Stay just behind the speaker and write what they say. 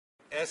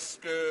Est-ce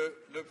que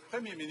le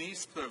Premier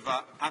ministre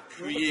va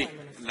appuyer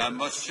la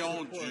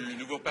motion du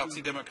nouveau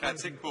Parti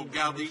démocratique pour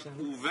garder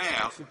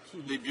ouverts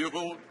les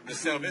bureaux de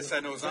service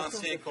à nos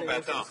anciens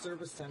combattants?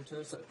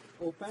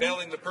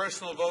 Failing the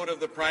personal vote of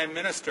the Prime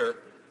Minister,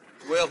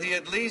 will he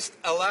at least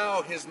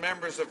allow his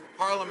members of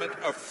Parliament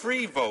a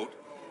free vote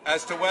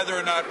as to whether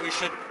or not we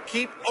should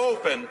keep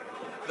open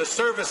the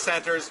service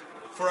centres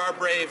for our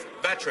brave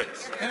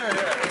veterans?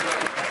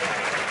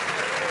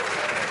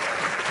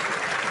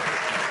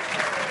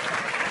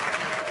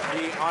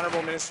 The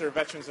Honourable Minister of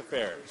Veterans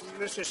Affairs.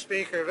 Mr.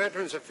 Speaker,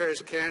 Veterans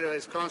Affairs Canada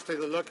is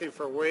constantly looking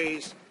for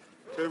ways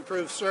to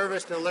improve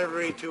service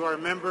delivery to our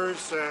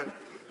members,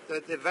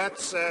 the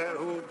vets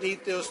who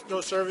need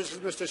those services,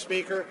 Mr.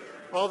 Speaker.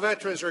 All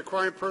veterans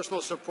requiring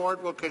personal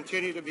support will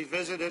continue to be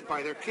visited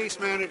by their case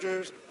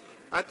managers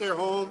at their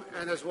home,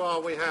 and as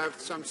well we have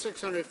some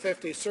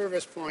 650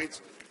 service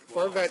points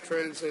for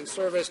veterans in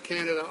Service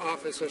Canada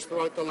offices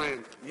throughout the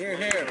land. Hear,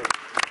 hear.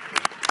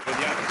 For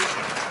the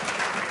opposition.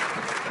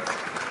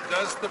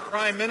 Does the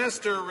Prime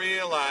Minister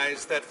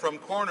realize that from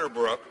Corner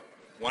Brook,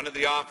 one of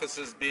the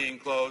offices being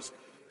closed,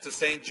 to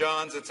St.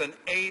 John's, it's an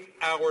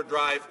 8-hour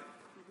drive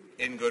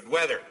in good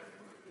weather?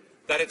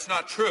 That it's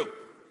not true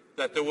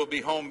that there will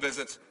be home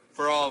visits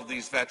for all of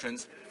these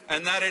veterans,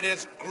 and that it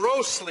is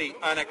grossly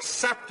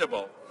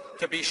unacceptable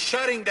to be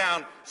shutting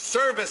down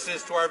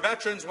services to our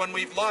veterans when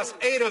we've lost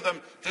 8 of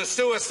them to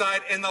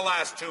suicide in the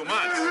last 2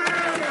 months?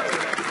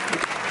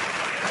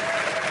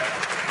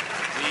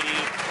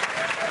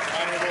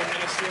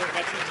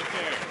 Veterans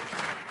Affairs.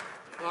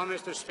 Well,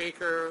 Mr.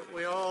 Speaker,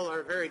 we all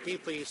are very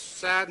deeply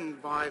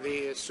saddened by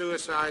the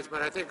suicides,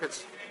 but I think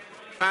it's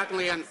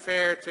patently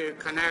unfair to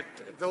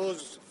connect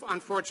those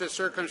unfortunate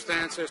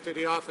circumstances to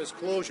the office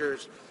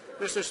closures.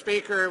 Mr.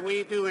 Speaker,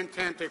 we do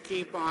intend to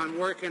keep on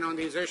working on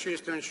these issues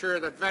to ensure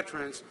that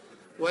veterans,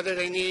 whether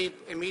they need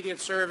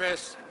immediate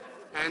service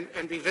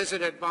and be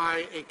visited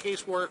by a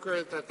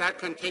caseworker, that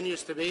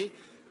continues to be,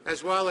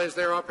 as well as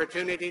their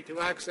opportunity to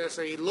access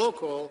a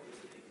local,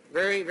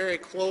 very, very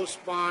close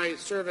by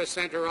service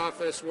centre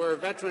office where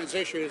veterans'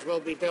 issues will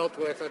be dealt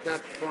with at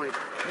that point.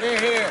 Hear,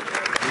 hear.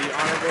 The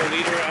Honourable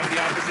Leader of the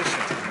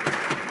Opposition.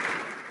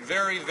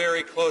 Very,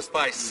 very close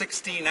by,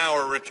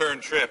 16-hour return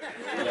trip.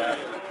 Yeah.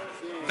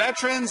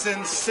 Veterans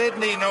in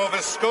Sydney,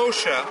 Nova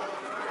Scotia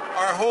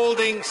are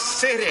holding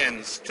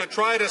sit-ins to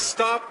try to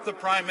stop the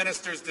Prime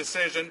Minister's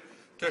decision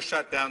to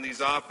shut down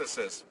these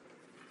offices.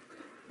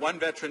 One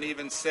veteran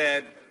even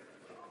said,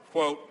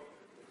 quote,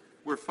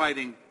 "We're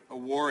fighting a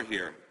war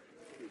here."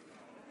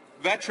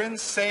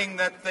 Veterans saying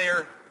that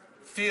they're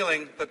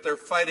feeling that they're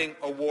fighting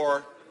a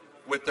war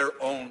with their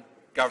own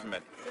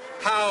government.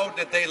 How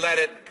did they let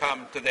it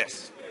come to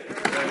this? The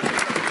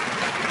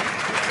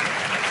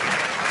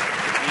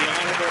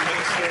Honourable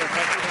Minister of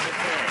Veterans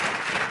Affairs.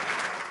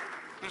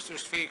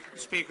 Mr.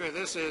 Speaker,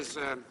 this is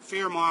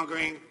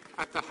fear-mongering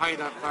at the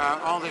height of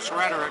all this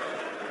rhetoric.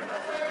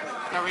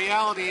 The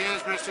reality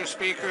is, Mr.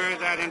 Speaker,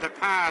 that in the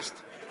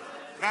past,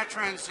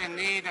 veterans in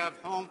need of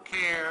home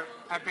care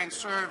have been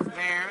served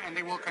there, and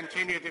they will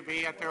continue to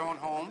be at their own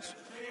homes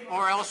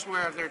or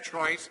elsewhere of their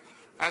choice.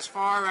 As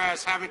far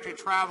as having to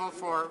travel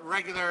for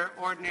regular,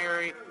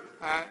 ordinary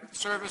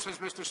services,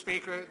 Mr.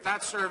 Speaker,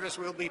 that service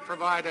will be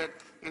provided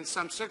in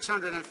some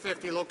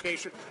 650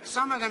 locations.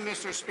 Some of them,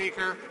 Mr.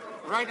 Speaker,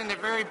 right in the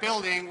very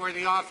building where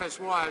the office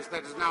was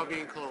that is now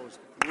being closed.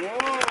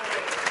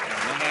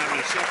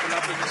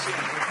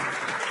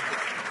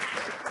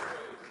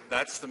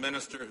 That's the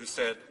minister who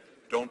said,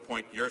 "Don't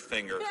point your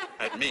finger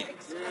at me."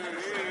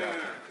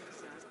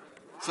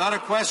 It's not a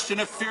question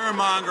of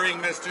fear-mongering,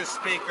 Mr.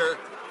 Speaker.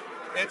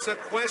 It's a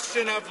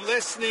question of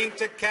listening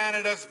to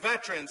Canada's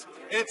veterans.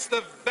 It's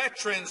the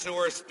veterans who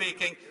are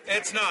speaking.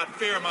 It's not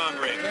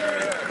fear-mongering.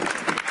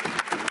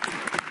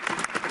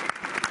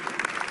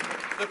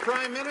 The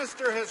Prime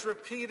Minister has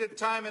repeated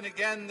time and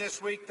again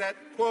this week that,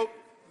 quote,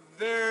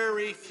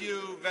 "very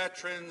few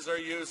veterans are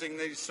using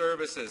these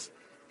services."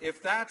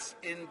 If that's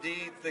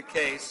indeed the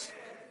case,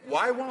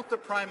 why won't the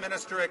Prime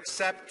Minister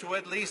accept to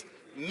at least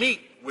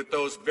meet with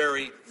those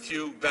very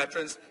few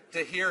veterans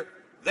to hear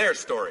their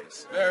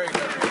stories? Very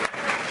good.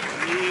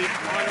 The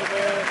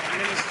Honourable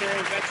Minister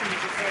of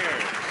Veterans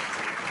Affairs.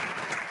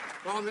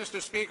 Well, Mr.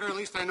 Speaker, at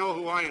least I know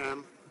who I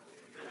am.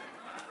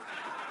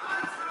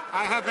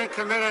 I have been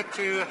committed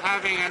to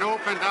having an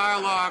open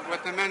dialogue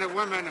with the men and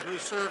women who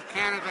serve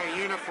Canada in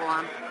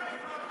uniform,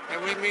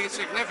 and we've made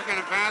significant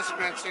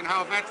advancements in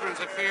how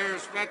Veterans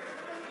Affairs,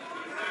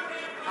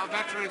 how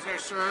veterans are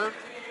served.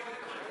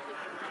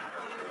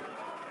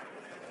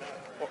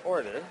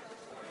 Order.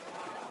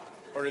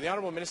 Order. The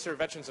Honourable Minister of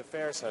Veterans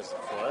Affairs has the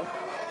floor.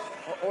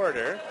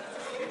 Order.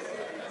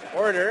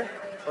 Order.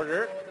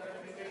 Order.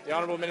 The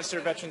Honourable Minister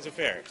of Veterans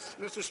Affairs.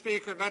 Mr.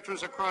 Speaker,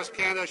 veterans across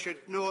Canada should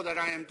know that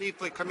I am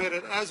deeply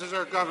committed, as is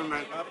our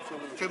government,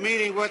 to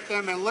meeting with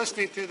them and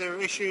listening to their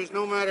issues,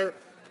 no matter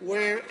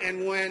where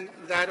and when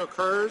that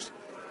occurs.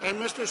 And,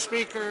 Mr.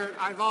 Speaker,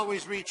 I've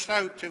always reached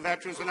out to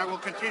veterans, and I will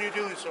continue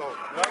doing so.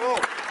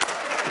 Bravo.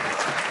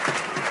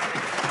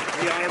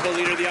 The Honourable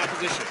Leader of the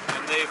Opposition.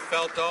 they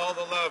felt all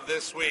the love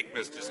this week,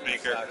 Mr.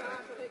 Speaker.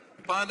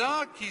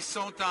 Pendant qu'ils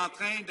sont en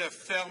train de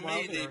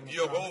fermer les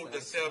bureaux de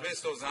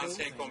service aux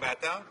anciens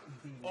combattants,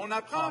 on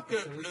apprend que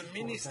le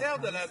ministère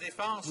de la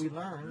Défense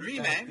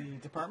lui-même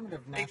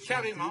est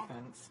carrément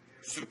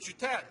sous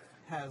tutelle.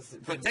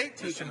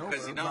 Peut-être, Monsieur le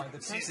Président,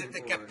 s'ils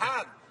étaient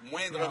capables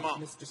moindrement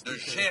de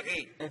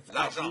gérer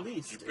l'argent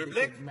du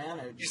public,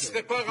 ils ne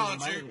seraient pas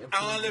rendus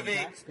à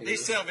enlever les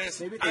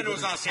services à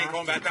nos anciens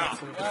combattants.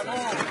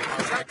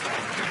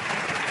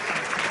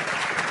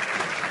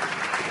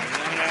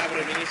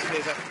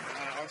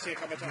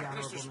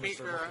 Mr.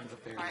 Speaker,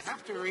 I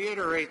have to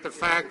reiterate the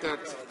fact that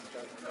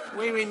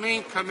we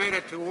remain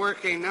committed to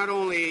working not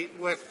only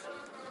with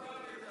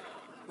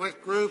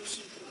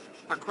groups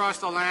across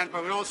the land,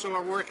 but we also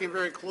are working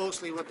very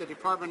closely with the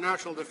Department of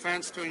National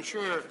Defense to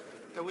ensure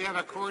that we have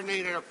a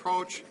coordinated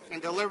approach in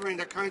delivering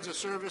the kinds of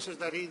services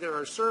that either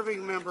our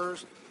serving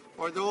members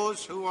or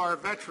those who are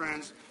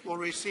veterans will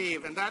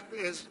receive. And that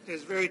is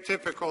very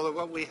typical of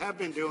what we have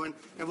been doing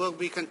and will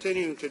be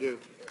continuing to do.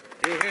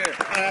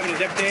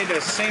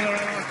 Mr.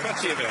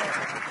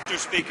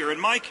 Speaker, in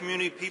my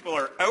community, people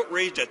are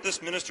outraged at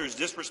this minister's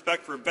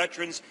disrespect for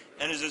veterans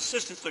and his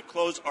insistence to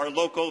close our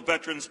local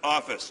veterans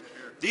office.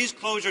 These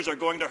closures are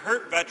going to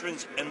hurt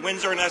veterans in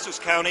Windsor and Essex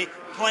County,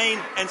 plain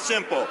and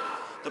simple.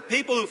 The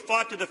people who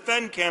fought to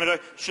defend Canada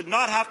should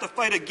not have to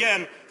fight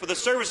again for the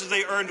services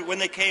they earned when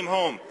they came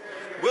home.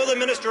 Will the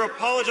minister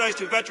apologize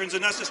to veterans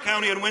in Essex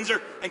County and Windsor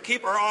and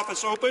keep our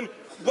office open?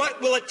 What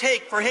will it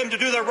take for him to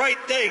do the right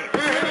thing?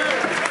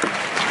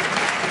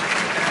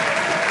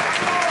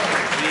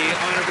 The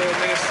Honourable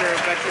Minister of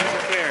Veterans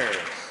Affairs.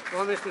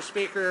 Well, Mr.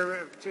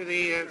 Speaker, to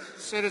the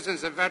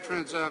citizens and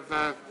veterans of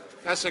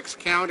Essex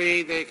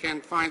County, they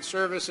can find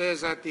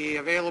services at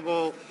the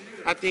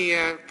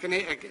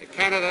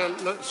Canada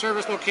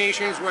service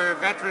locations where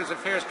Veterans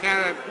Affairs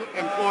Canada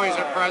employees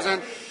are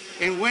present.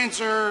 In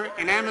Windsor,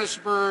 in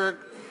Amherstburg,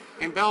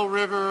 in Bell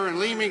River, in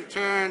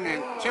Leamington,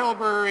 in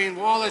Tilbury, in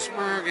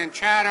Wallaceburg, in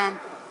Chatham,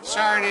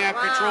 Sarnia,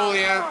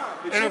 Petrolia,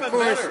 and of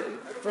course,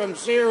 from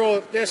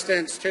zero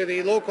distance to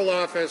the local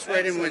office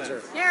right in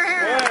Windsor.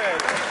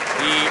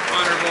 The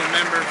Honourable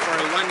Member for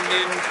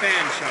London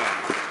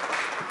Fanshawe.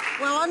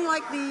 Well,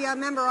 unlike the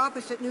member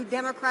opposite, New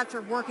Democrats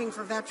are working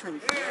for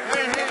veterans. These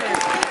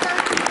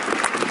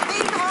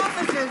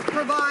offices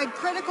provide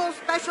critical,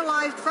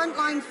 specialized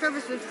frontline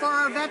services for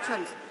our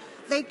veterans.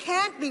 They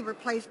can't be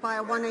replaced by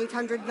a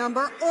 1-800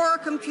 number or a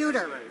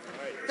computer.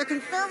 The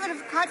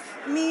Conservative cuts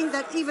mean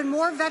that even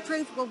more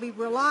veterans will be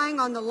relying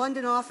on the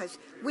London office,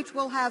 which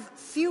will have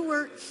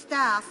fewer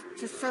staff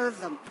to serve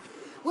them.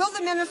 Will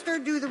the minister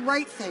do the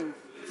right thing,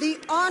 the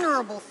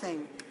honourable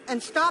thing,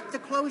 and stop the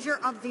closure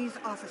of these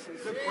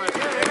offices? The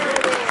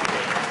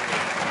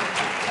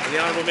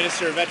Honourable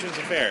Minister of Veterans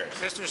Affairs.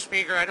 Mr.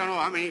 Speaker, I don't know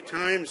how many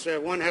times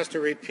one has to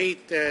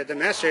repeat the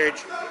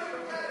message.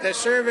 The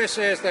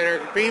services that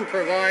are being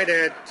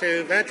provided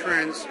to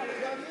veterans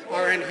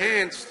are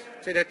enhanced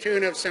to the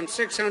tune of some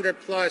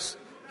 600-plus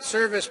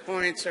service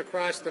points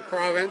across the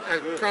province,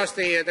 across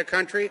the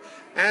country.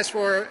 As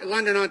for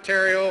London,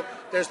 Ontario,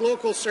 there's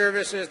local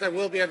services that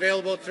will be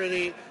available through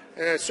the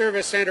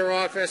Service Centre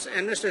office.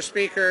 And, Mr.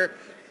 Speaker,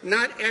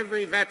 not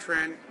every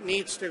veteran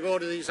needs to go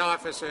to these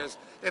offices.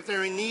 If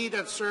they're in need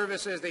of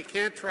services, they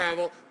can't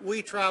travel,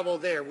 we travel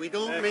there. We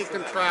don't make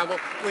them travel.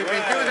 We've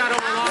been doing that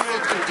all along.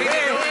 We'll continue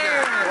doing that.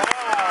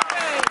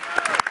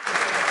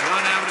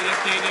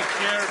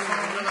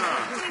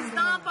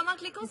 Président, pendant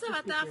que les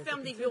conservateurs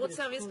ferment des bureaux de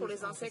service pour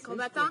les anciens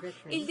combattants,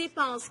 ils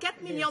dépensent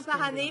 4 millions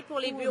par année pour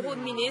les bureaux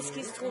de ministres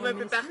qui se trouvent un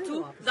peu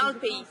partout dans le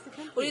pays.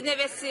 Au lieu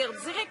d'investir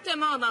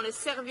directement dans le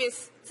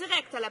service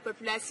direct à la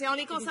population,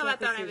 les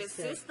conservateurs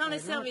investissent dans le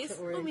service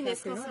aux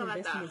ministres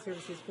conservateurs.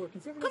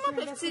 Comment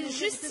peuvent-ils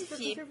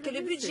justifier que le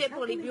budget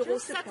pour les bureaux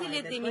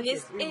satellites des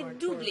ministres est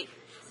doublé,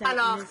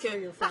 alors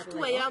que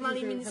partout ailleurs dans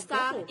les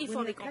ministères, ils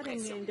font des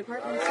compressions?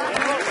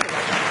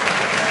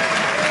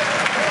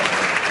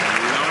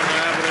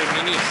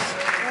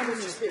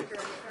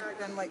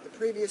 Unlike the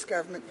previous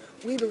government,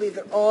 we believe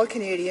that all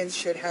Canadians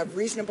should have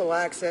reasonable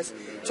access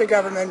to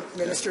government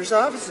ministers'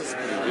 offices.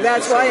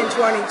 That's why in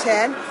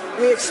 2010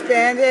 we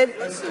expanded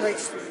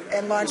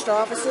and launched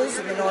offices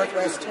in the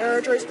Northwest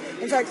Territories,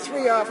 in fact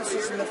 3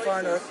 offices in the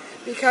far north,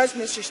 because,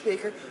 Mr.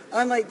 Speaker,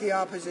 unlike the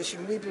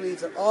opposition, we believe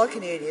that all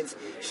Canadians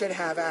should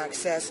have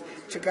access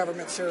to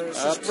government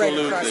services right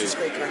across this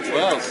great country.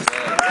 Well,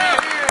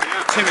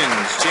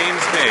 Timmins,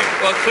 James Bay.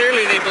 Well,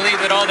 clearly they believe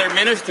that all their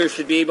ministers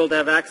should be able to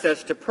have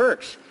access to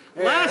perks.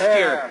 Last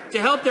year,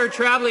 to help their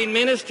traveling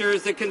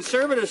ministers, the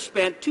Conservatives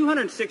spent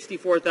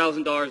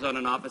 $264,000 on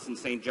an office in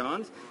St.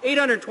 John's,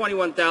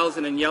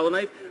 $821,000 in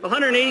Yellowknife,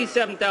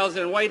 $187,000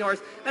 in Whitehorse,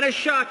 and a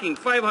shocking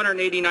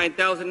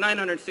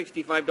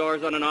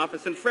 $589,965 on an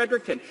office in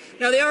Fredericton.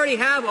 Now, they already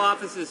have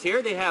offices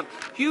here. They have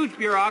huge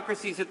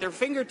bureaucracies at their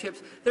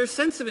fingertips. Their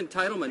sense of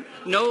entitlement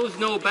knows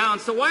no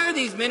bounds. So why are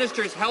these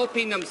ministers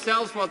helping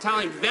themselves while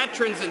telling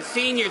veterans and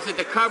seniors that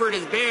the cupboard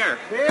is bare?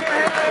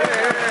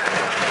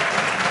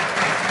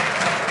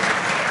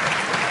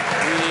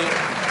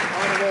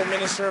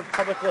 Minister of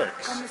Public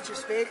Works. Well, Mr.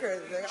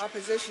 Speaker, the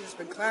opposition has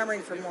been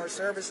clamoring for more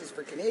services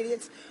for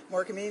Canadians,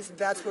 more convenience.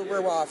 That's what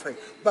we're offering.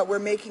 But we're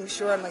making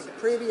sure, unlike the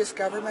previous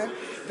government,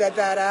 that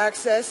that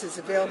access is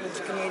available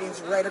to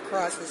Canadians right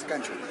across this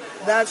country.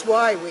 That's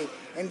why we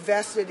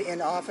invested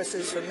in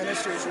offices for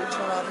ministers,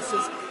 regional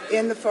offices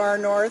in the far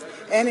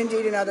north and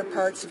indeed in other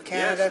parts of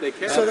Canada,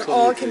 so that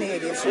all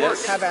Canadians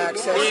have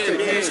access to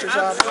ministers'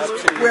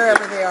 offices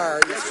wherever they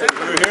are.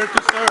 We're here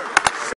to serve.